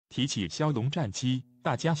提起枭龙战机，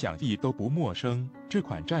大家想必都不陌生。这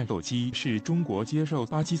款战斗机是中国接受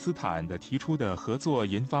巴基斯坦的提出的合作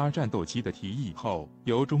研发战斗机的提议后，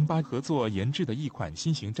由中巴合作研制的一款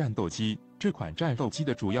新型战斗机。这款战斗机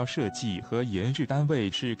的主要设计和研制单位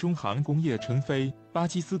是中航工业成飞，巴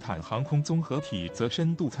基斯坦航空综合体则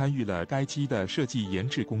深度参与了该机的设计研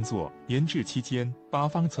制工作。研制期间，巴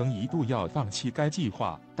方曾一度要放弃该计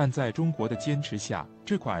划，但在中国的坚持下，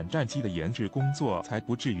这款战机的研制工作才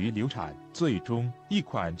不至于流产。最终，一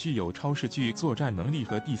款具有超视距作战能力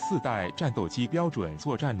和第4代战斗机标准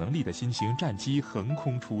作战能力的新型战机横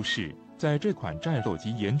空出世。在这款战斗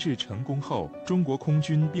机研制成功后，中国空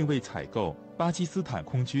军并未采购，巴基斯坦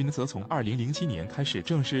空军则从2007年开始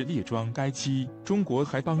正式列装该机。中国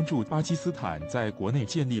还帮助巴基斯坦在国内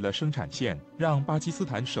建立了生产线，让巴基斯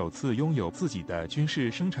坦首次拥有自己的军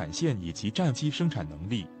事生产线以及战机生产能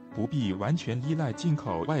力，不必完全依赖进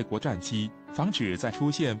口外国战机，防止再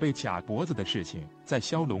出现被卡脖子的事情。在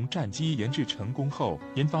枭龙战机研制成功后，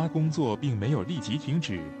研发工作并没有立即停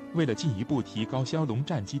止。为了进一步提高枭龙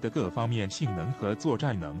战机的各方面性能和作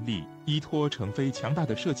战能力，依托成飞强大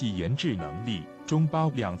的设计研制能力，中巴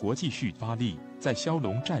两国继续发力，在枭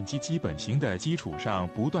龙战机基本型的基础上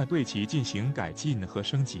不断对其进行改进和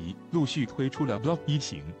升级，陆续推出了 Block 1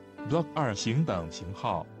型、Block 2型等型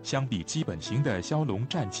号。相比基本型的枭龙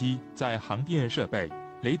战机，在航电设备、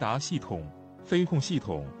雷达系统、飞控系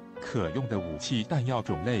统、可用的武器弹药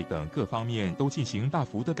种类等各方面都进行大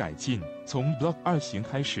幅的改进。从 Block 2型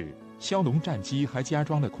开始，枭龙战机还加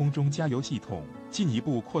装了空中加油系统，进一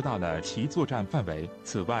步扩大了其作战范围。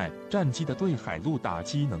此外，战机的对海陆打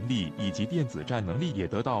击能力以及电子战能力也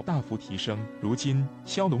得到大幅提升。如今，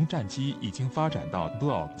枭龙战机已经发展到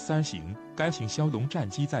Block 3型，该型枭龙战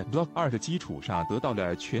机在 Block 2的基础上得到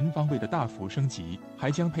了全方位的大幅升级，还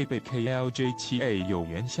将配备 KLJ-7A 有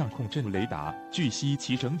源相控阵雷达。据悉，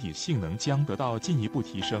其整体性能将得到进一步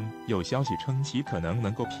提升。有消息称，其可能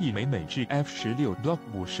能够媲美美制 F-16 Block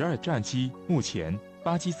 52战机。目前，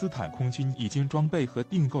巴基斯坦空军已经装备和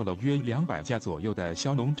订购了约200架左右的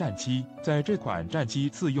枭龙战机。在这款战机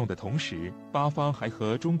自用的同时，巴方还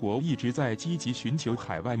和中国一直在积极寻求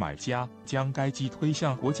海外买家，将该机推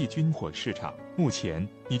向国际军火市场。目前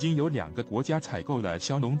已经有2个国家采购了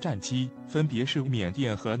枭龙战机，分别是缅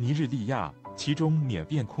甸和尼日利亚。其中，缅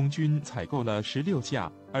甸空军采购了16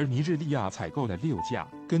架，而尼日利亚采购了6架。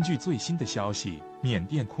根据最新的消息，缅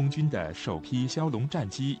甸空军的首批枭龙战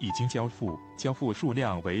机已经交付数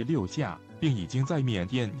量为6架，并已经在缅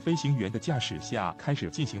甸飞行员的驾驶下开始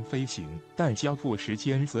进行飞行，但交付时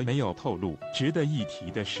间则没有透露。值得一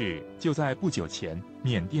提的是，就在不久前，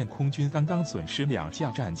缅甸空军刚刚损失2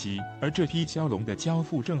架战机，而这批枭龙的交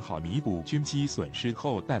付正好弥补军机损失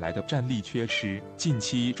后带来的战力缺失。近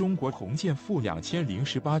期，中国红箭负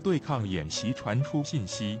2018对抗演习传出信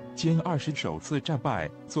息，歼20首次战败。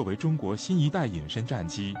作为中国新一代隐身战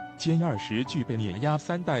机，歼20具备碾压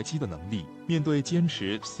3代机的能力，面对歼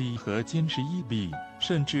10C 和歼11B，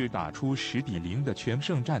甚至打出10-0的全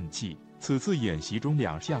胜战绩。此次演习中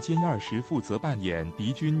，2架歼20负责扮演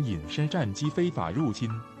敌军隐身战机非法入侵，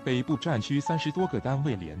北部战区30多个单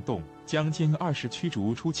位联动，将歼20驱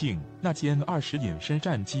逐出境。那歼20隐身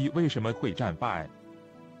战机为什么会战败？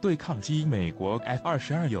对抗击美国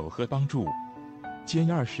F-22有何帮助？歼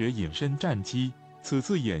20隐身战机此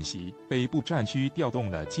次演习，北部战区调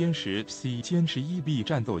动了歼10C、歼11B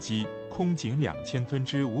战斗机、空警2000分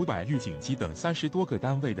之500预警机等30多个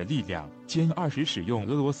单位的力量。歼20使用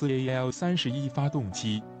俄罗斯 AL-31发动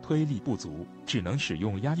机，推力不足，只能使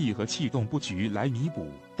用压抑和气动布局来弥补。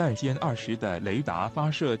但歼20的雷达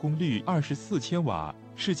发射功率24千瓦，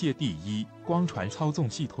世界第一，光传操纵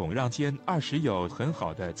系统让歼20有很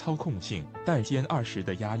好的操控性，但歼20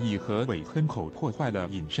的压抑和尾喷口破坏了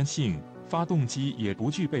隐身性。发动机也不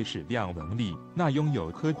具备矢量能力。那拥有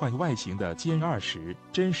科幻外形的歼20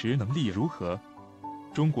真实能力如何？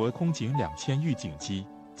中国空警2000预警机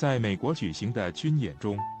在美国举行的军演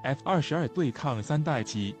中 ，F-22对抗3代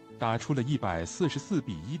机，打出了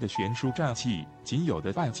144-1的悬殊战绩，仅有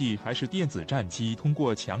的败绩还是电子战机通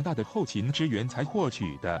过强大的后勤支援才获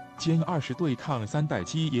取的。歼20对抗3代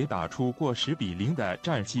机也打出过10-0的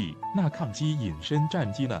战绩。那抗击隐身战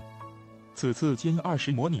机呢？此次歼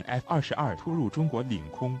20模拟 F-22突入中国领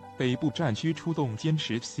空，北部战区出动歼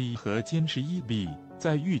10C 和歼11B，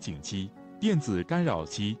在预警机、电子干扰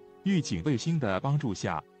机、预警卫星的帮助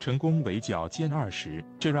下，成功围剿歼20，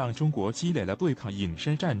这让中国积累了对抗隐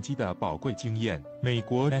身战机的宝贵经验。美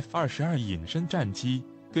国 F-22隐身战机，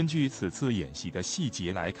根据此次演习的细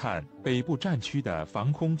节来看，北部战区的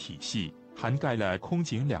防空体系涵盖了空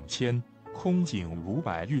警2000、空警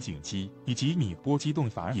500预警机以及米波机动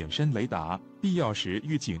法隐身雷达。必要时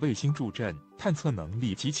预警卫星助阵，探测能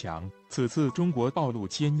力极强。此次中国暴露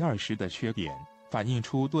歼20的缺点，反映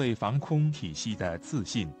出对防空体系的自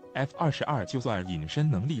信。F-22就算隐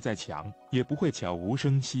身能力再强，也不会悄无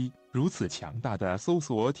声息。如此强大的搜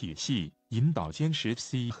索体系，引导歼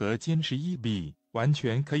10C 和歼11B，完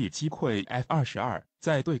全可以击溃 F-22，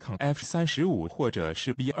在对抗 F-35或者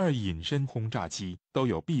是 B-2隐身轰炸机，都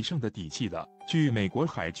有必胜的底气了。据美国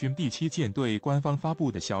海军第7舰队官方发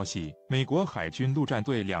布的消息，美国海军陆战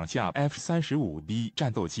队2架 F-35B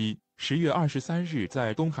战斗机10月23日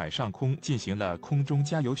在东海上空进行了空中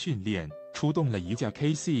加油训练，出动了一架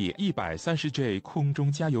KC-130J 空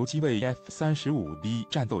中加油机为 F-35B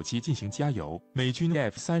战斗机进行加油。美军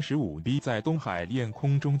F-35B 在东海练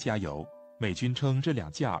空中加油。美军称这2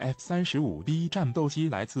架 F-35B 战斗机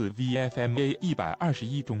来自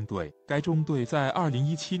VFMA-121中队，该中队在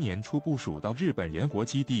2017年初部署到日本延国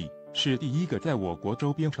基地，是第一个在我国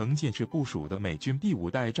周边城建设部署的美军第5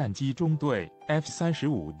代战机中队。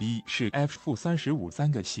F-35B 是 F-35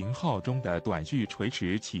 3个型号中的短距垂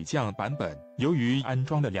直起降版本，由于安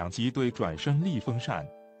装了2级对转升力风扇、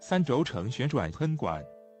3轴承旋转喷管、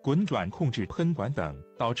滚转控制喷管等，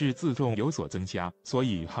导致自重有所增加，所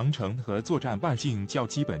以航程和作战半径较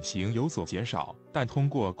基本型有所减少。但通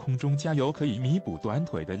过空中加油可以弥补短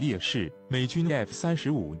腿的劣势。美军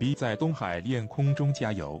F-35B 在东海练空中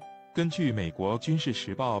加油。根据美国军事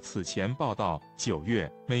时报此前报道，9月，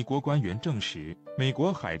美国官员证实，美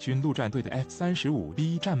国海军陆战队的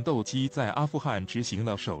F-35B 战斗机在阿富汗执行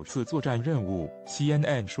了首次作战任务。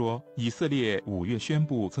CNN 说，以色列5月宣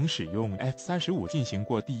布曾使用 F-35进行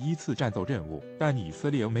过第1次战斗任务，但以色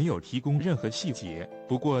列没有提供任何细节。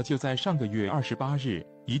不过，就在上个月28日，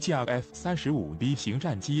一架 F-35B 型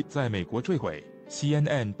战机在美国坠毁。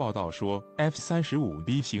CNN 报道说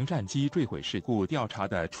 ，F-35B 型战机坠毁事故调查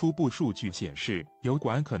的初步数据显示，油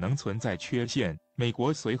管可能存在缺陷。美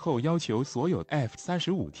国随后要求所有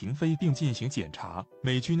F-35停飞并进行检查。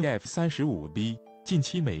美军 F-35B 近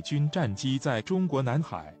期美军战机在中国南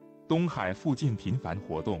海、东海附近频繁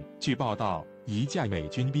活动。据报道，一架美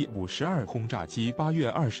军 B-52轰炸机8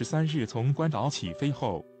月23日从关岛起飞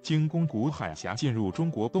后，经宫古海峡进入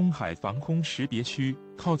中国东海防空识别区，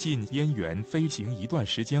靠近边缘飞行一段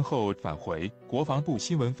时间后返回。国防部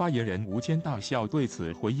新闻发言人吴坚大校对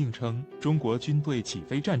此回应称，中国军队起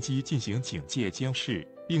飞战机进行警戒监视，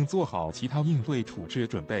并做好其他应对处置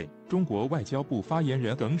准备。中国外交部发言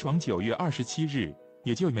人耿爽9月27日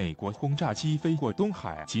也就美国轰炸机飞过东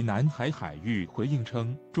海及南海海域回应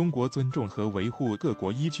称，中国尊重和维护各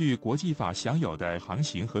国依据国际法享有的航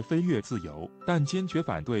行和飞越自由，但坚决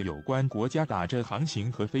反对有关国家打着航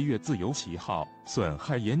行和飞越自由旗号，损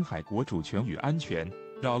害沿海国主权与安全，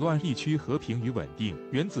扰乱地区和平与稳定。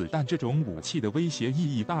原子弹这种武器的威胁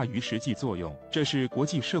意义大于实际作用，这是国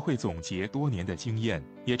际社会总结多年的经验，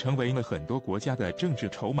也成为了很多国家的政治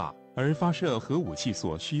筹码。而发射核武器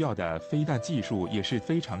所需要的飞弹技术也是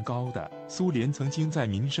非常高的。苏联曾经在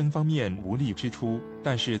民生方面无力支出，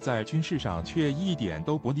但是在军事上却一点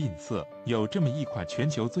都不吝啬。有这么一款全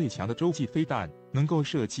球最强的洲际飞弹，能够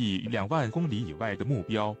射击2万公里以外的目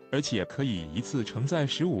标，而且可以一次承载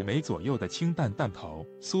15枚左右的氢弹弹头。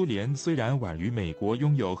苏联虽然晚于美国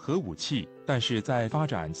拥有核武器，但是在发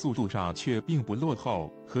展速度上却并不落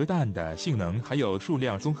后，核弹的性能还有数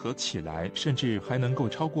量综合起来，甚至还能够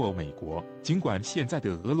超过美国。尽管现在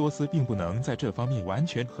的俄罗斯并不能在这方面完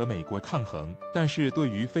全和美国抗衡，但是对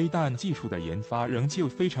于飞弹技术的研发仍旧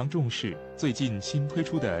非常重视。最近新推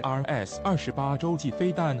出的 RS-28洲际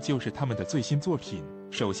飞弹就是他们的最新作品。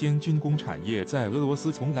首先，军工产业在俄罗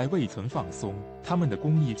斯从来未曾放松，他们的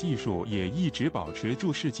工艺技术也一直保持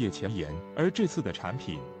住世界前沿，而这次的产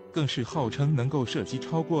品更是号称能够射击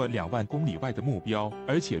超过2万公里外的目标，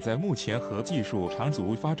而且在目前核技术长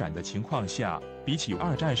足发展的情况下，比起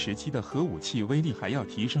2战时期的核武器威力还要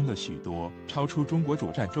提升了许多，超出中国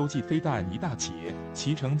主战洲际飞弹一大截，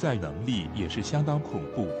其承载能力也是相当恐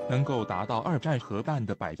怖，能够达到2战核弹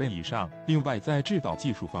的100倍以上。另外，在制导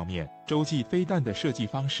技术方面，洲际飞弹的设计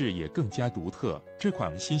方式也更加独特。这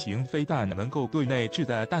款新型飞弹能够对内置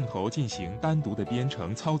的弹头进行单独的编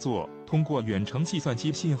程操作，通过远程计算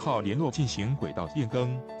机信号联络进行轨道变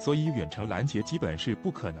更，所以远程拦截基本是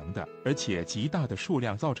不可能的，而且极大的数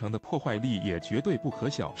量造成的破坏力也绝对不可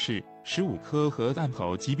小视。15颗核弹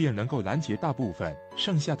头即便能够拦截大部分，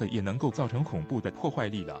剩下的也能够造成恐怖的破坏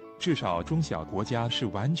力了。至少中小国家是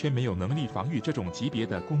完全没有能力防御这种级别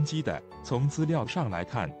的攻击的。从资料上来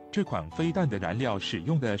看，这款飞弹的燃料使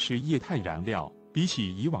用的是液态燃料，比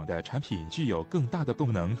起以往的产品具有更大的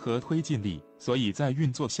动能和推进力，所以在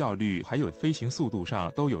运作效率还有飞行速度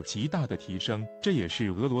上都有极大的提升。这也是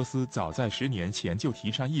俄罗斯早在10年前就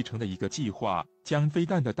提上议程的一个计划，将飞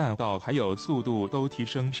弹的弹道还有速度都提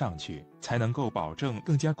升上去，才能够保证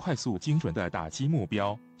更加快速精准的打击目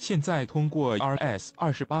标。现在通过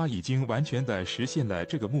RS-28已经完全的实现了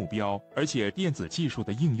这个目标，而且电子技术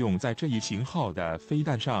的应用在这一型号的飞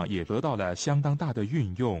弹上也得到了相当大的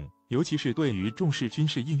运用。尤其是对于重视军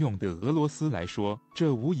事应用的俄罗斯来说，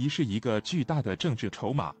这无疑是一个巨大的政治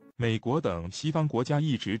筹码。美国等西方国家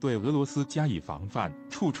一直对俄罗斯加以防范，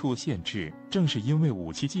处处限制，正是因为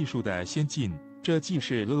武器技术的先进，这既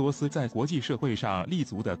是俄罗斯在国际社会上立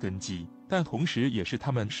足的根基，但同时也是他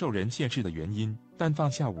们受人限制的原因。但放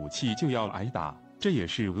下武器就要挨打，这也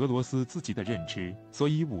是俄罗斯自己的认知，所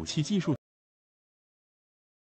以武器技术